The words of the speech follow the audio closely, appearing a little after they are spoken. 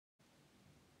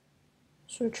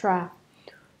Sutra.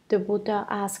 The Buddha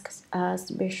asks us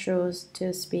bhikshus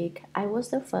to speak. I was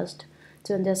the first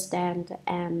to understand,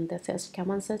 and the first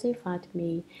Kaman certified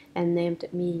me and named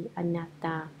me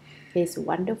Anatta. His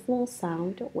wonderful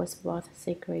sound was both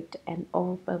secret and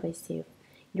all-pervasive.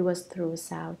 It was through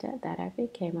sound that I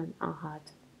became an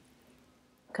arhat.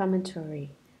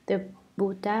 Commentary. The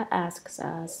Buddha asks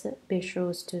us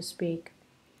bhikshus to speak.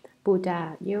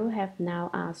 Buddha, you have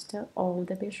now asked all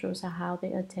the bhikshus how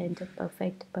they attained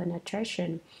perfect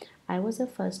penetration. I was the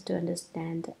first to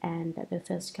understand, and the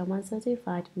first Kaman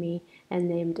certified me and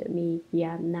named me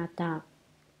Yanata.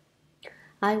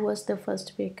 I was the first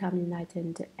to become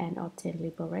enlightened and obtain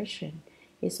liberation.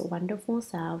 His wonderful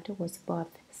sound was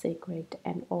both secret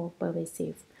and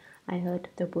all-pervasive. I heard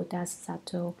the Buddha's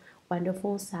subtle,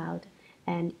 wonderful sound,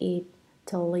 and it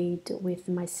tallied with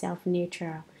my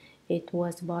self-nature. It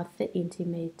was both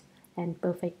intimate and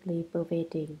perfectly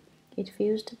pervading. It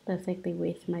fused perfectly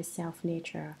with my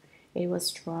self-nature. It was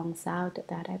strong sound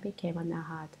that I became an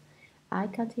arhat. I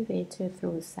cultivated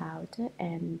through sound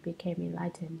and became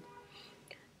enlightened.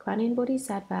 Kwanyin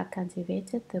Bodhisattva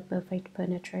cultivated the perfect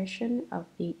penetration of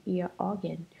the ear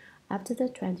organ. After the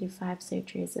 25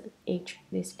 sages each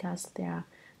discussed their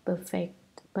perfect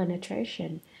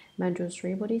penetration,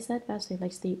 Manjushri Bodhisattva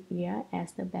selects the ear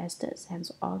as the best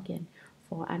sense organ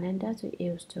for Ananda to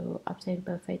use to obtain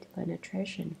perfect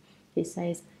penetration. He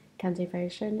says,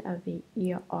 cultivation of the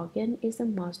ear organ is the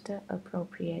most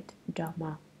appropriate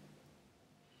Dharma.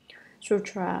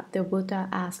 Sutra. The Buddha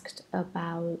asked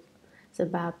about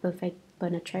perfect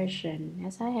penetration.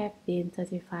 As I have been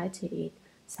certified to it,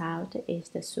 sound is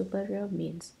the superior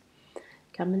means.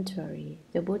 Commentary.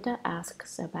 The Buddha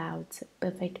asks about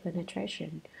perfect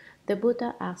penetration. The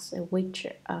Buddha asks which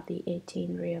of the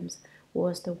 18 realms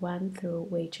was the one through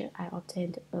which I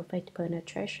obtained perfect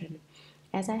penetration.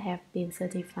 As I have been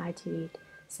certified to it,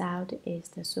 sound is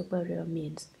the superior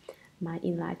means. My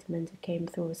enlightenment came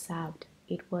through sound.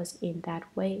 It was in that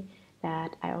way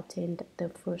that I obtained the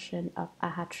fruition of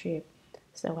arhatship.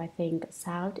 So I think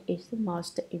sound is the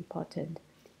most important.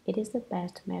 It is the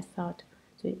best method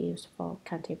to use for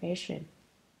cultivation.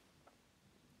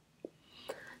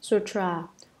 Sutra.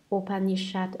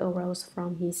 Upanishad arose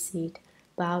from his seat,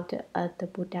 bowed at the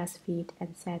Buddha's feet,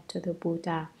 and said to the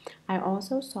Buddha, I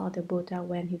also saw the Buddha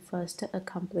when he first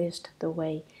accomplished the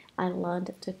way. I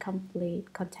learned to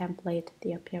contemplate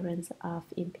the appearance of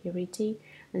impurity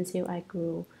until I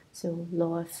grew to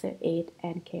loathe it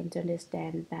and came to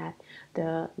understand that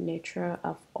the nature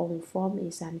of all form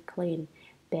is unclean.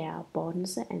 Their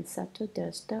bones and subtle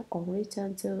dust only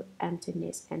turn to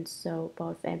emptiness, and so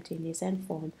both emptiness and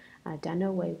form are done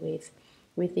away with.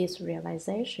 With this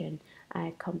realization, I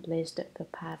accomplished the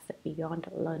path beyond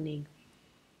learning.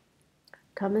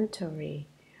 Commentary.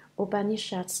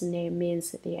 Upanishad's name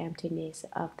means the emptiness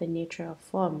of the nature of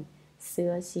form, Se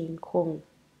Xin Kong.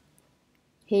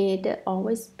 He had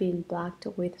always been blocked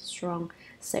with strong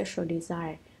sexual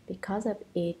desire. Because of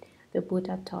it, the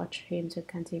Buddha taught him to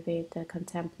cultivate the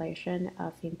contemplation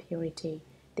of impurity.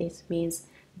 This means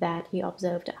that he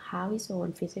observed how his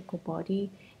own physical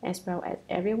body, as well as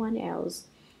everyone else,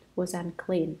 was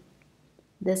unclean.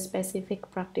 This specific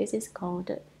practice is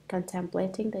called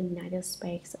contemplating the nine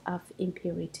aspects of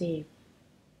impurity.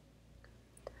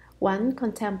 1.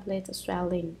 Contemplate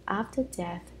swelling. After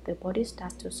death, the body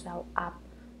starts to swell up.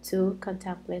 2.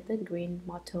 Contemplate the green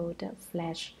mottled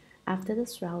flesh. After the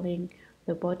swelling,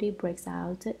 the body breaks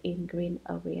out in green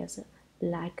areas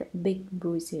like big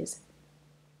bruises.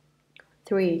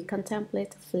 3.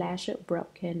 Contemplate flesh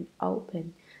broken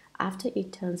open. After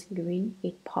it turns green,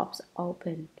 it pops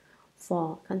open.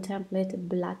 4. Contemplate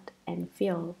blood and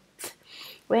filth.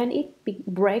 When it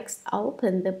breaks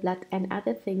open, the blood and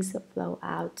other things flow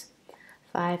out.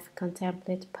 5.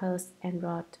 Contemplate pus and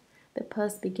rot. The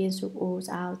pus begins to ooze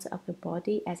out of the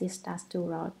body as it starts to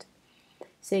rot.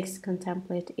 6.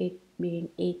 Contemplate it being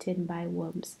eaten by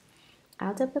worms.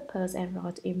 Out of the pus and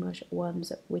rot emerge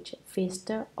worms which feast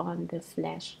on the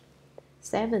flesh.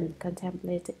 7.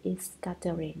 Contemplate its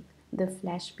scattering. The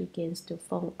flesh begins to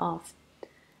fall off.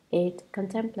 8.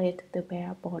 Contemplate the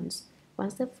bare bones.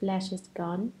 Once the flesh is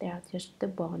gone, there are just the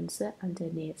bones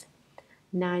underneath.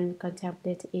 9.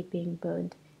 Contemplate it being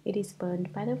burned. It is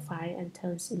burned by the fire and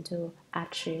turns into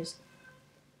ashes.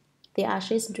 The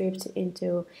ashes drift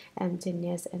into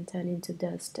emptiness and turn into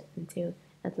dust until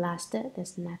at last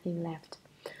there's nothing left.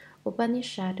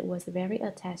 Upanishad was very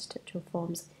attached to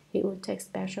forms. He would take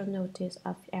special notice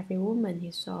of every woman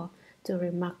he saw, to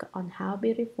remark on how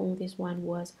beautiful this one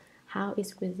was, how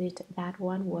exquisite that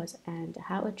one was, and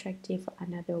how attractive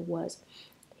another was.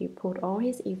 He put all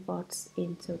his efforts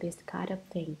into this kind of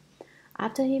thing.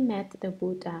 After he met the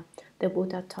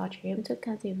Buddha taught him to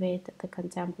cultivate the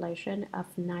contemplation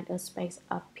of 9 aspects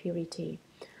of purity.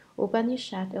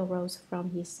 Upanishad arose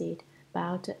from his seat,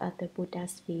 bowed at the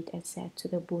Buddha's feet, and said to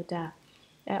the Buddha,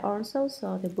 I also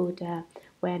saw the Buddha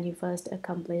when he first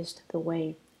accomplished the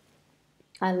way.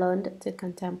 I learned to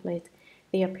contemplate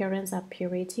the appearance of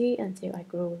purity until I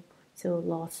grew to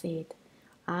loathe it.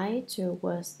 I too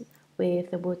was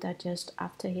with the Buddha just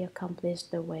after he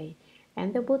accomplished the way,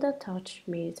 and the Buddha taught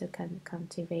me to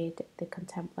cultivate the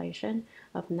contemplation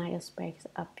of 9 aspects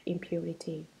of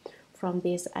impurity. From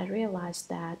this, I realized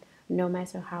that no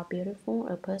matter how beautiful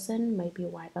a person may be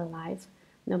while alive,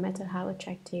 no matter how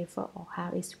attractive or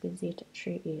how exquisite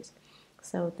she is,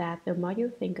 so that the more you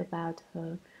think about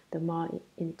her, the more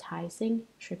enticing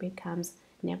she becomes.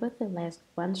 Nevertheless,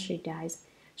 once she dies,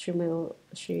 she will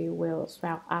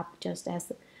swell up just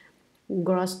as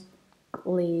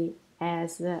grossly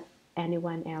as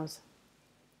anyone else.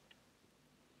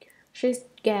 She's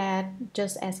get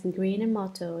just as green and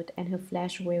mottled, and her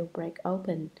flesh will break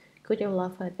open. Could you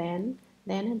love her then?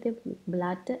 Then the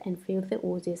blood and filth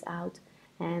oozes out,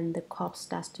 and the corpse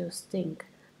starts to stink.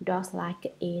 Dogs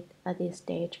like it at this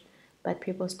stage, but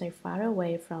people stay far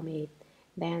away from it.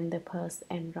 Then the pus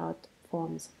and rot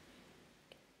forms.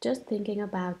 Just thinking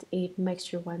about it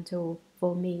makes you want to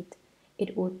vomit.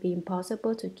 It would be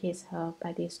impossible to kiss her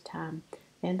by this time.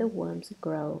 Then the worms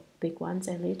grow, big ones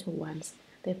and little ones.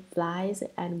 The flies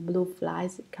and blue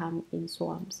flies come in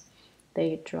swarms.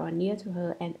 They draw near to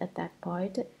her, and at that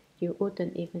point, you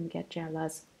wouldn't even get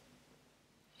jealous.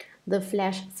 The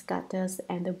flesh scatters,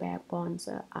 and the bare bones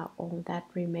are all that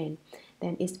remain.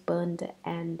 Then it's burned,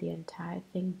 and the entire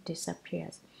thing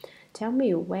disappears. Tell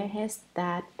me, where has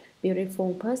that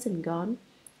beautiful person gone?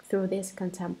 Through this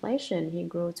contemplation, he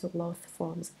grew to loathe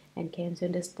forms and came to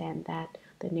understand that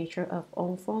the nature of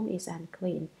all form is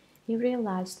unclean. He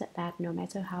realized that no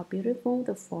matter how beautiful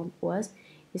the form was,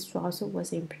 its source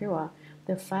was impure.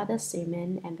 The father's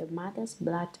semen and the mother's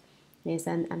blood is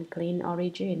an unclean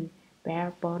origin.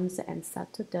 Bare bones and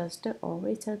subtle dust all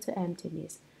return to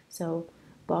emptiness. So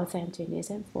both emptiness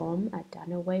and form are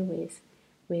done away with.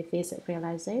 With this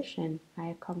realization, I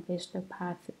accomplished the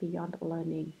path beyond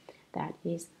learning. That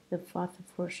is the fourth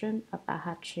version of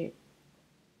Arhatship.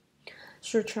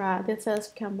 Sutra, the third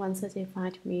Kamwan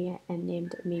certified me and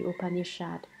named me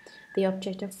Upanishad. The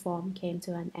objective form came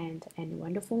to an end, and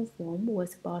wonderful form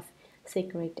was both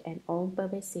secret and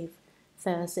all-pervasive.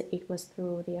 Thus, it was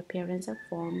through the appearance of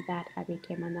form that I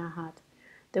became an arhat.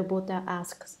 The Buddha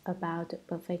asks about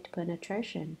perfect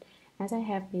penetration. As I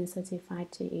have been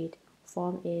certified to it,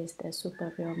 form is the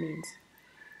superior means.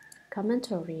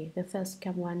 Commentary. The first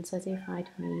Kamwan certified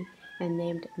me and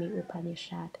named me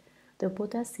Upanishad. The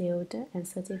Buddha sealed and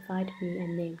certified me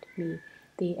and named me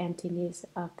the emptiness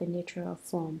of the nature of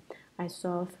form. I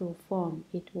saw through form.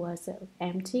 It was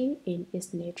empty in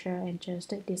its nature and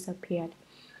just disappeared.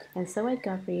 And so I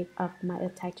got rid of my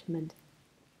attachment.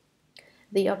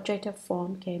 The object of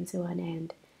form came to an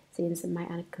end, since my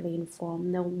unclean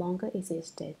form no longer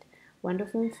existed.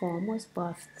 Wonderful form was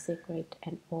both secret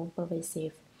and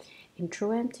all-pervasive. In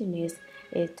true emptiness,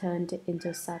 it turned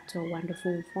into subtle,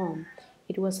 wonderful form.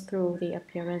 It was through the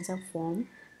appearance of form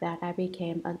that I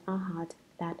became an arhat,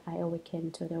 that I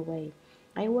awakened to the way.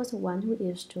 I was one who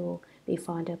used to be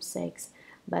fond of sex,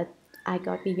 but I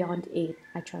got beyond it.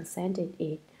 I transcended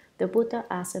it. The Buddha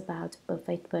asks about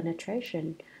perfect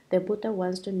penetration. The Buddha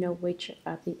wants to know which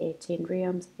of the 18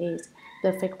 realms is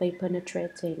perfectly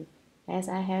penetrating. As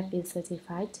I have been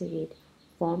certified to it,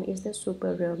 form is the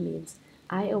superior means.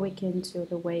 I awakened to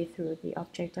the way through the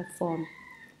object of form.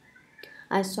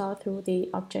 I saw through the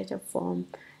object of form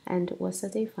and was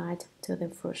certified to the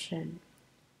fruition.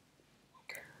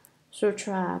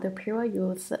 Sutra, the pure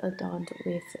youth adorned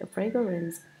with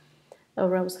fragrance,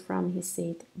 arose from his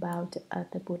seat, bowed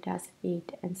at the Buddha's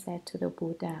feet, and said to the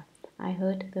Buddha, I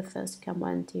heard the first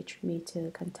Kamwan teach me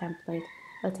to contemplate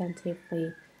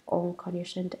attentively all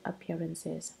conditioned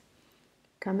appearances.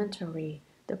 Commentary.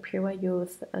 The pure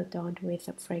youth adorned with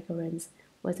fragrance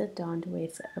was adorned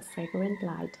with a fragrant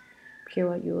light.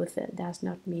 Pure youth does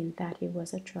not mean that he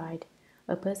was a tried.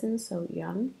 A person so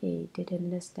young he didn't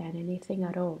understand anything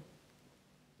at all.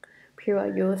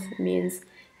 Pure youth means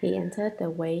he entered the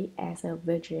way as a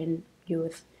virgin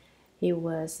youth. He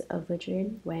was a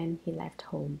virgin when he left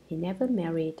home. He never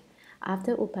married.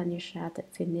 After Upanishad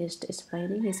finished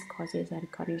explaining his causes and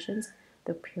conditions,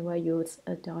 the pure youth,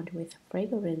 adorned with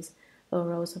fragrance,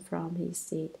 arose from his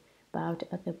seat, bowed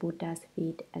at the Buddha's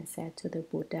feet, and said to the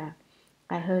Buddha,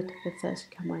 I heard the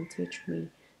first Kamwan teach me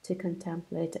to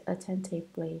contemplate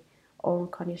attentively all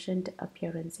conditioned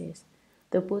appearances.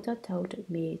 The Buddha told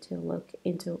me to look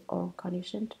into all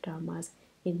conditioned dharmas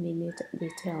in minute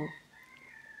detail.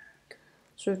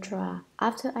 Sutra.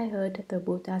 After I heard the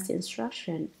Buddha's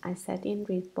instruction, I sat in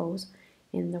repose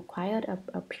in the quiet of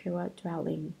a pure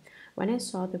dwelling. When I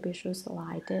saw the bhikshus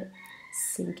light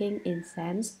sinking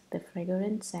incense, the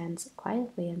fragrant scent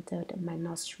quietly entered my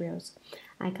nostrils.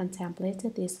 I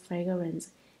contemplated this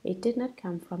fragrance. It did not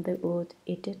come from the wood,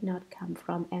 it did not come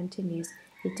from emptiness,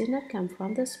 it did not come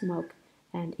from the smoke,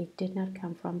 and it did not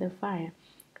come from the fire.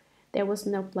 There was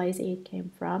no place it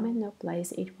came from and no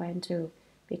place it went to.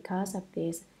 Because of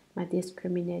this, my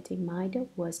discriminating mind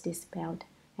was dispelled,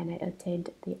 and I attained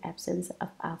the absence of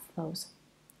outflows.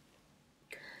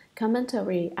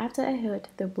 Commentary. After I heard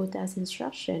the Buddha's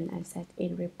instruction, I sat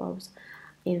in repose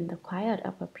in the quiet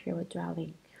of a pure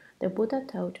dwelling. The Buddha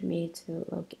told me to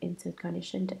look into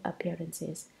conditioned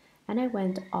appearances, and I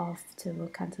went off to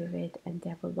cultivate and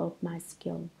develop my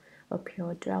skill. A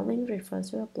pure dwelling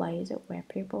refers to a place where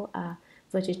people are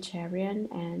vegetarian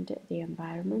and the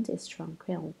environment is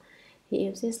tranquil. He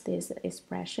uses this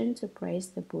expression to praise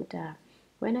the Buddha.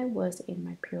 When I was in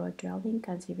my pure dwelling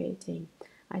cultivating,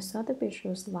 I saw the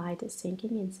bhikshus light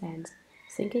sinking incense.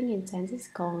 Sinking incense is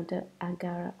called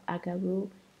agaru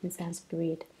in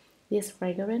Sanskrit. This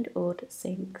fragrant wood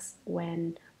sinks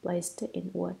when placed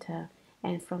in water,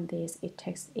 and from this it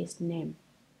takes its name.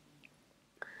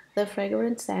 The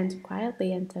fragrant scent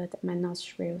quietly entered my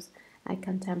nostrils. I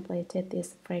contemplated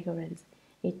this fragrance.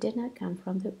 It did not come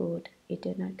from the wood, it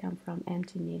did not come from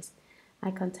emptiness.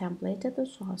 I contemplated the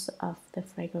source of the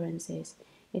fragrances.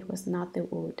 It was not the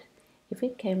wood. If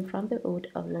it came from the wood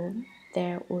alone,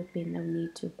 there would be no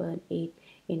need to burn it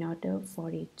in order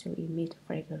for it to emit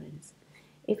fragrance.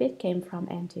 If it came from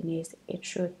emptiness, it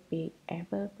should be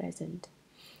ever present.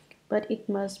 But it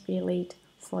must be lit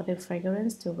for the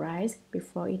fragrance to rise.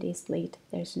 Before it is lit,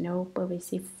 there is no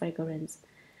pervasive fragrance.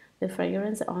 The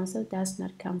fragrance also does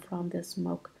not come from the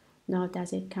smoke, nor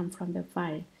does it come from the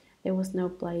fire. There was no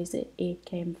place it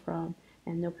came from,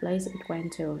 and no place it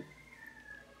went to.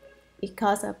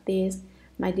 Because of this,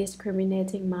 my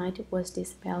discriminating mind was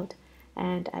dispelled,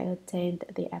 and I attained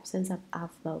the absence of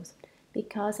outflows.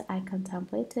 Because I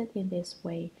contemplated in this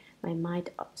way, my mind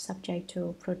subject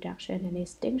to production and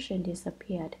extinction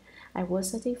disappeared. I was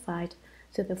certified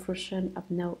to the fruition of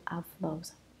no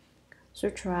outflows.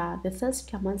 Sutra. The first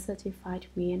command certified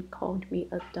me and called me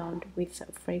adorned with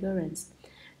fragrance.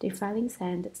 Defiling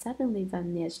scent suddenly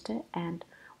vanished, and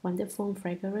wonderful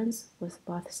fragrance was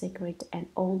both secret and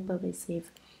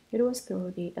all-pervasive. It was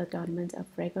through the adornment of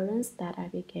fragrance that I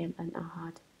became an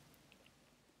arhat.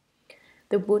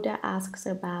 The Buddha asks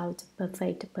about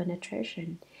perfect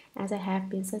penetration. As I have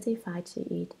been certified to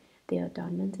it, the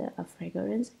adornment of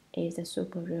fragrance is the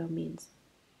superior means.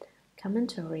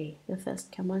 Commentary. The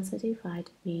first command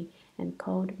certified me and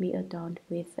called me adorned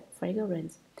with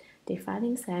fragrance.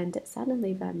 Defiling scent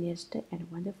suddenly vanished,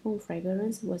 and wonderful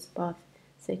fragrance was both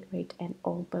secret and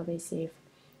all-pervasive.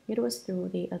 It was through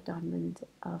the adornment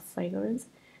of fragrance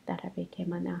that I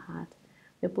became an arhat.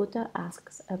 The Buddha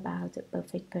asks about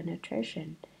perfect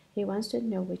penetration. He wants to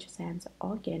know which sense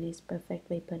organ is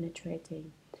perfectly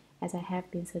penetrating. As I have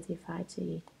been certified to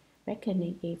it,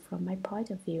 reckoning it from my point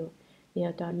of view, the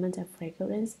adornment of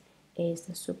fragrance is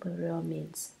the superior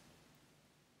means.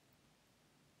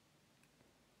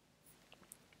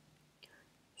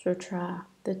 Sutra.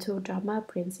 The two Dharma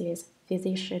princes,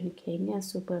 physician king and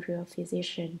superior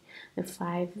physician, the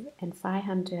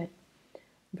 500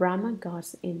 Brahma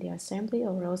gods in the assembly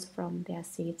arose from their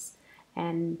seats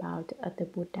and bowed at the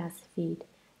Buddha's feet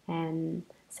and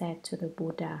said to the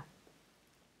Buddha,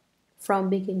 "From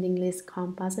beginningless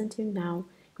compass until now,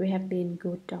 we have been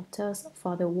good doctors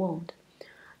for the wound.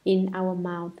 In our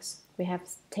mouths, we have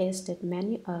tasted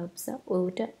many herbs,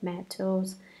 wood,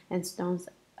 metals, and stones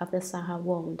of the Saha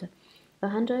wound,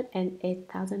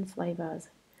 108,000 flavors.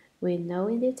 We know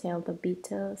in detail the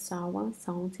bitter, sour,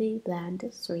 salty, bland,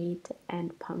 sweet,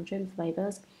 and pungent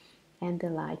flavors, and the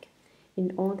like,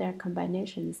 in all their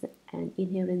combinations and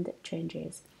inherent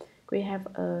changes. We have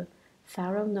a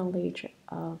thorough knowledge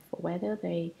of whether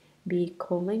they be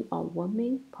cooling or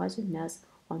warming, poisonous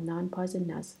or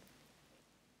non-poisonous."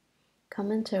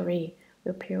 Commentary.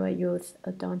 The pure youth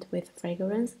adorned with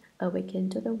fragrance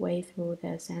awaken to the way through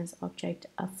the sense object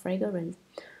of fragrance.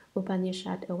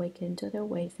 Upanishad awaken to the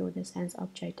way through the sense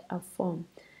object of form.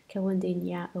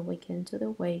 Kavandinya awaken to the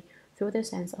way through the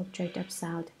sense object of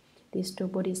sound. These two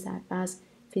Bodhisattvas,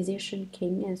 physician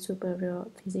king and superior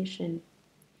physician,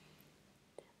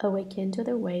 awaken to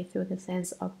the way through the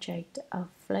sense object of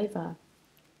flavor.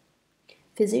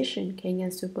 Physician king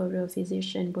and superior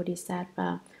physician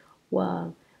Bodhisattva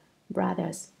were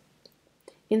Brothers,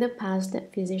 in the past, the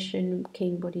physician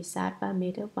King Bodhisattva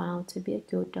made a vow to be a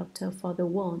good doctor for the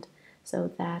world, so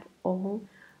that all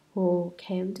who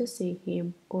came to see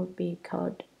him would be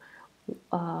cured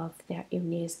of their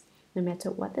illness, no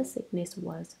matter what the sickness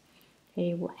was.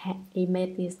 He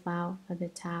made this vow at the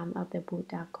time of the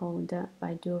Buddha called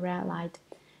by Dura light.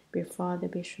 Before the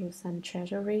Bhikshu Sun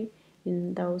treasury,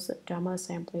 in those Dharma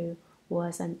assembly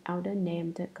was an elder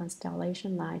named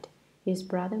Constellation Light. His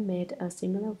brother made a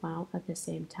similar vow at the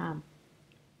same time.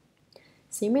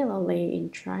 Similarly, in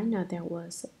China, there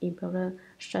was Emperor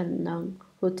Shennong,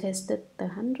 who tested the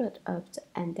 100 herbs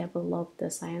and developed the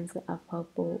science of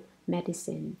herbal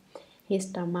medicine. His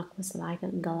stomach was like a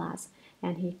glass,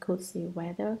 and he could see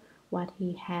whether what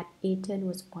he had eaten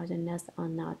was poisonous or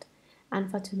not.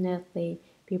 Unfortunately,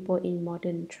 people in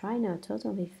modern China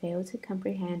totally fail to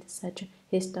comprehend such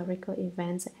historical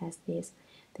events as this.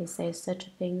 They say such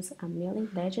things are merely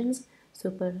legends,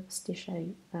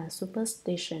 superstitions.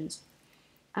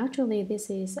 Actually, this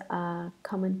is a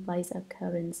commonplace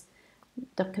occurrence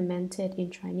documented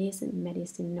in Chinese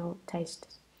medicinal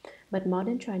texts. But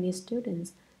modern Chinese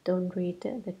students don't read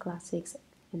the classics,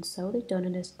 and so they don't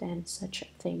understand such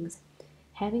things.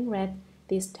 Having read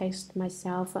this text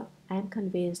myself, I am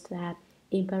convinced that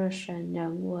Emperor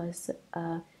Shennong was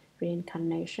a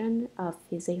reincarnation of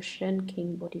physician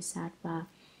King Bodhisattva,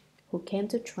 who came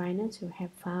to China to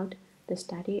have found the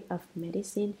study of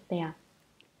medicine there.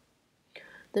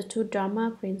 The two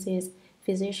Dharma princes,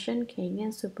 physician king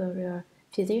and superior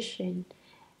physician,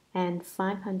 and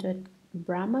 500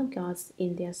 Brahma gods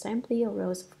in the assembly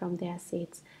arose from their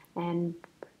seats, and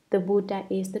the Buddha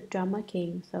is the Dharma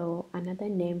king, so another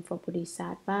name for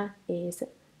Bodhisattva is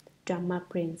Dharma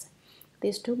prince.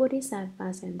 These two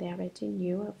Bodhisattvas and their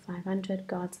retinue of 500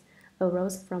 gods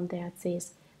arose from their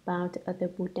seats, bowed at the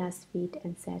Buddha's feet,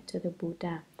 and said to the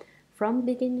Buddha, "From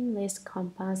beginningless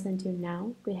compass until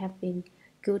now, we have been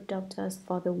good doctors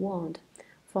for the world.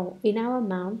 For in our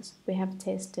mouths we have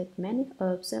tasted many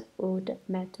herbs, wood,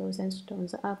 metals, and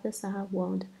stones of the Saha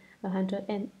world,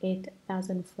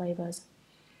 108,000 flavors."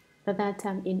 At that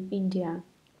time in India,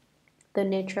 the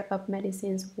nature of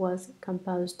medicines was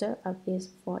composed of these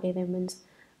four elements: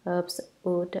 herbs,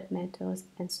 wood, metals,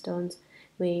 and stones.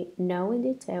 We know in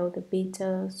detail the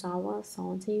bitter, sour,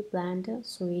 salty, bland,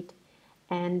 sweet,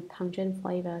 and pungent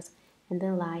flavors, and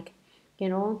the like,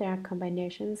 in all their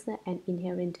combinations and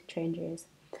inherent changes.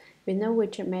 We know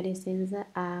which medicines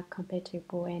are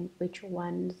compatible and which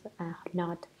ones are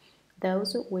not.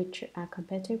 Those which are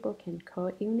compatible can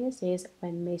cure illnesses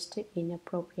when mixed in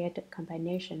appropriate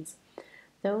combinations.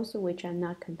 Those which are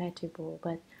not compatible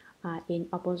but are in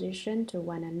opposition to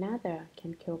one another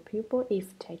can kill people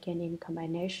if taken in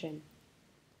combination.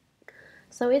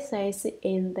 So it says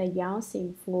in the Yao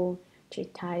Xin Fu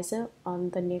treatise on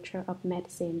the nature of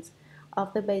medicines.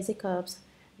 Of the basic herbs,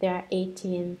 there are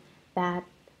 18 that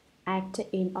act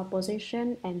in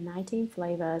opposition and 19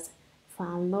 flavors: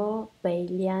 Fan Lo, Bei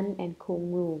Lian, and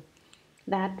Kung Wu.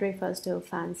 That refers to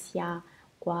Fan Xia,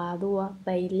 Gua Luo,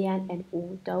 Bei Lian, and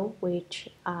Wu Dou, which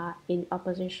are in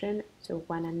opposition to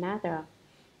one another.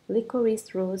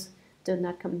 Licorice roots do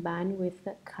not combine with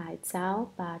Kai Cao,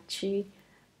 Ba Qi,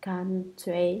 Gan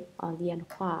Cui, or Lian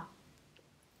Hua.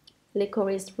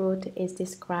 Licorice root is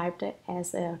described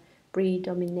as a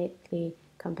predominantly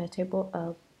compatible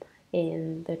herb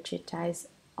in the treatise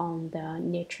on the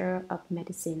nature of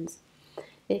medicines.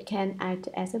 It can act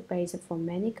as a base for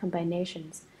many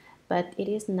combinations, but it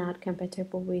is not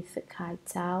compatible with Kai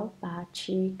Cao, Ba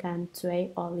Qi, Gan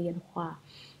Cui, or Lian Hua.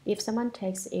 If someone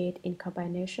takes it in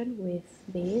combination with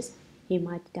these, he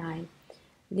might die.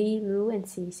 Li Lu and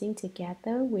Xixing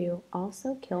together will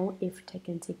also kill if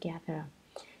taken together.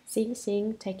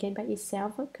 Xixing taken by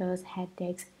itself causes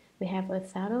headaches. We have a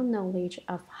thorough knowledge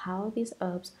of how these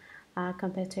herbs are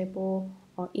compatible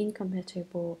or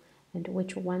incompatible, and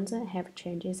which ones have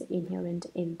changes inherent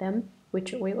in them,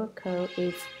 which will occur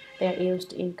if they are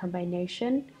used in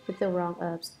combination with the wrong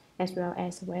herbs, as well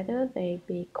as whether they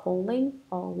be cooling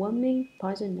or warming,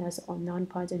 poisonous or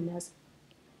non-poisonous.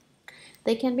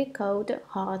 They can be cold,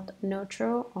 hot,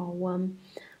 neutral, or warm.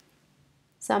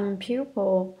 Some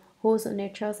people whose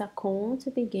natures are cool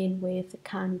to begin with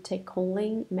can't take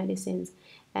cooling medicines,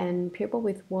 and people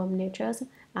with warm natures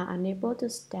are unable to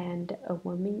stand a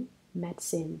warming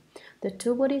medicine. The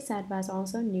two Bodhisattvas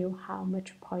also knew how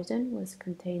much poison was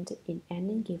contained in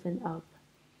any given herb.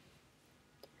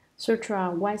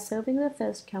 Sutra. While serving the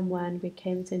first come one, we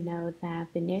came to know that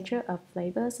the nature of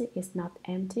flavors is not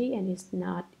empty and is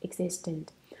not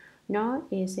existent, nor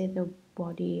is it the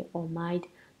body or mind,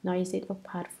 nor is it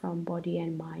apart from body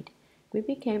and mind. We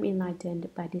became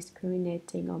enlightened by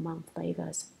discriminating among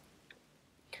flavors.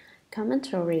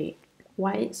 Commentary.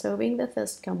 While serving the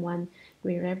first one,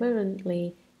 we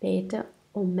reverently paid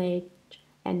homage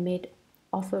and made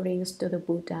offerings to the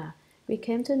Buddha. We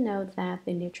came to know that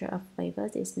the nature of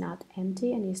flavors is not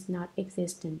empty and is not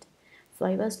existent.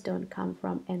 Flavors don't come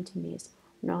from emptiness,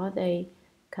 nor they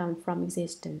come from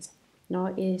existence,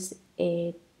 nor is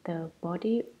it the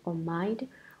body or mind,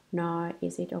 nor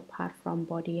is it apart from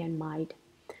body and mind.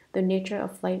 The nature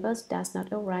of flavors does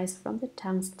not arise from the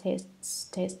tongue's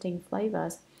tasting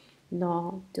flavors,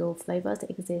 nor do flavors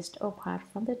exist apart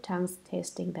from the tongue's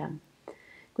tasting them.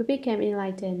 We became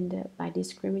enlightened by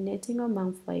discriminating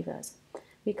among flavors.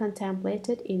 We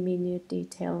contemplated in minute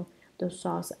detail the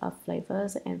source of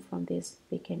flavors and from this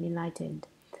became enlightened.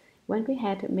 When we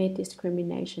had made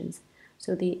discriminations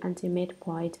to the ultimate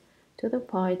point, to the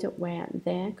point where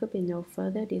there could be no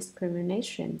further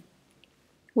discrimination,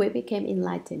 we became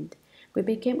enlightened. We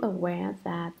became aware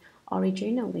that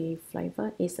originally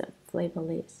flavor is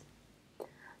flavorless.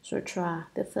 Sutra,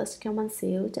 the first common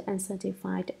sealed and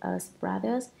certified us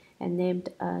brothers and named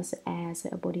us as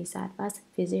Bodhisattvas,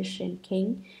 physician,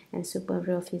 king, and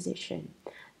superior physician.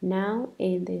 Now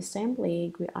in the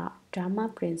assembly we are Dharma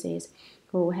princes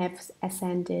who have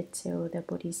ascended to the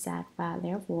Bodhisattva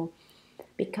level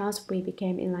because we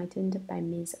became enlightened by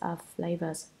means of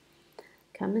flavors.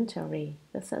 Commentary.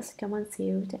 The first common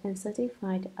sealed and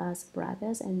certified us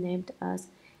brothers and named us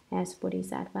as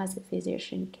Bodhisattvas,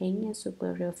 physician, king, and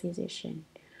superior physician.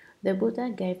 The Buddha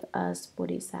gave us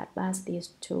Bodhisattvas these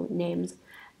two names.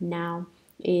 Now,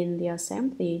 in the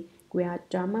assembly, we are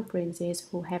Dharma princes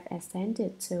who have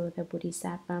ascended to the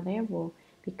Bodhisattva level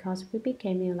because we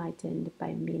became enlightened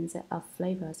by means of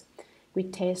flavors. We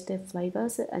tasted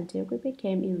flavors until we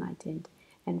became enlightened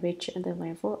and reached the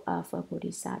level of a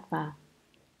Bodhisattva.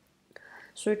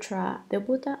 Sutra, the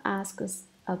Buddha asks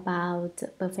about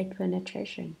perfect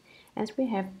penetration, as we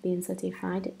have been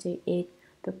certified to eat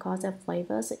the cause of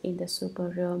flavors in the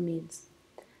superior means.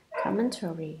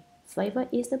 Commentary. Flavor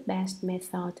is the best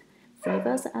method.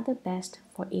 Flavors are the best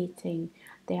for eating.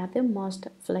 They are the most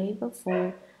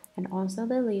flavorful and also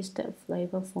the least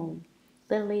flavorful.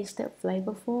 The least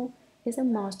flavorful is the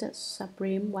most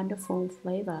supreme wonderful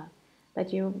flavor,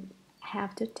 but you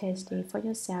have to taste it for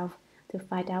yourself to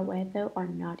find out whether or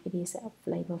not it is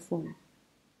flavorful.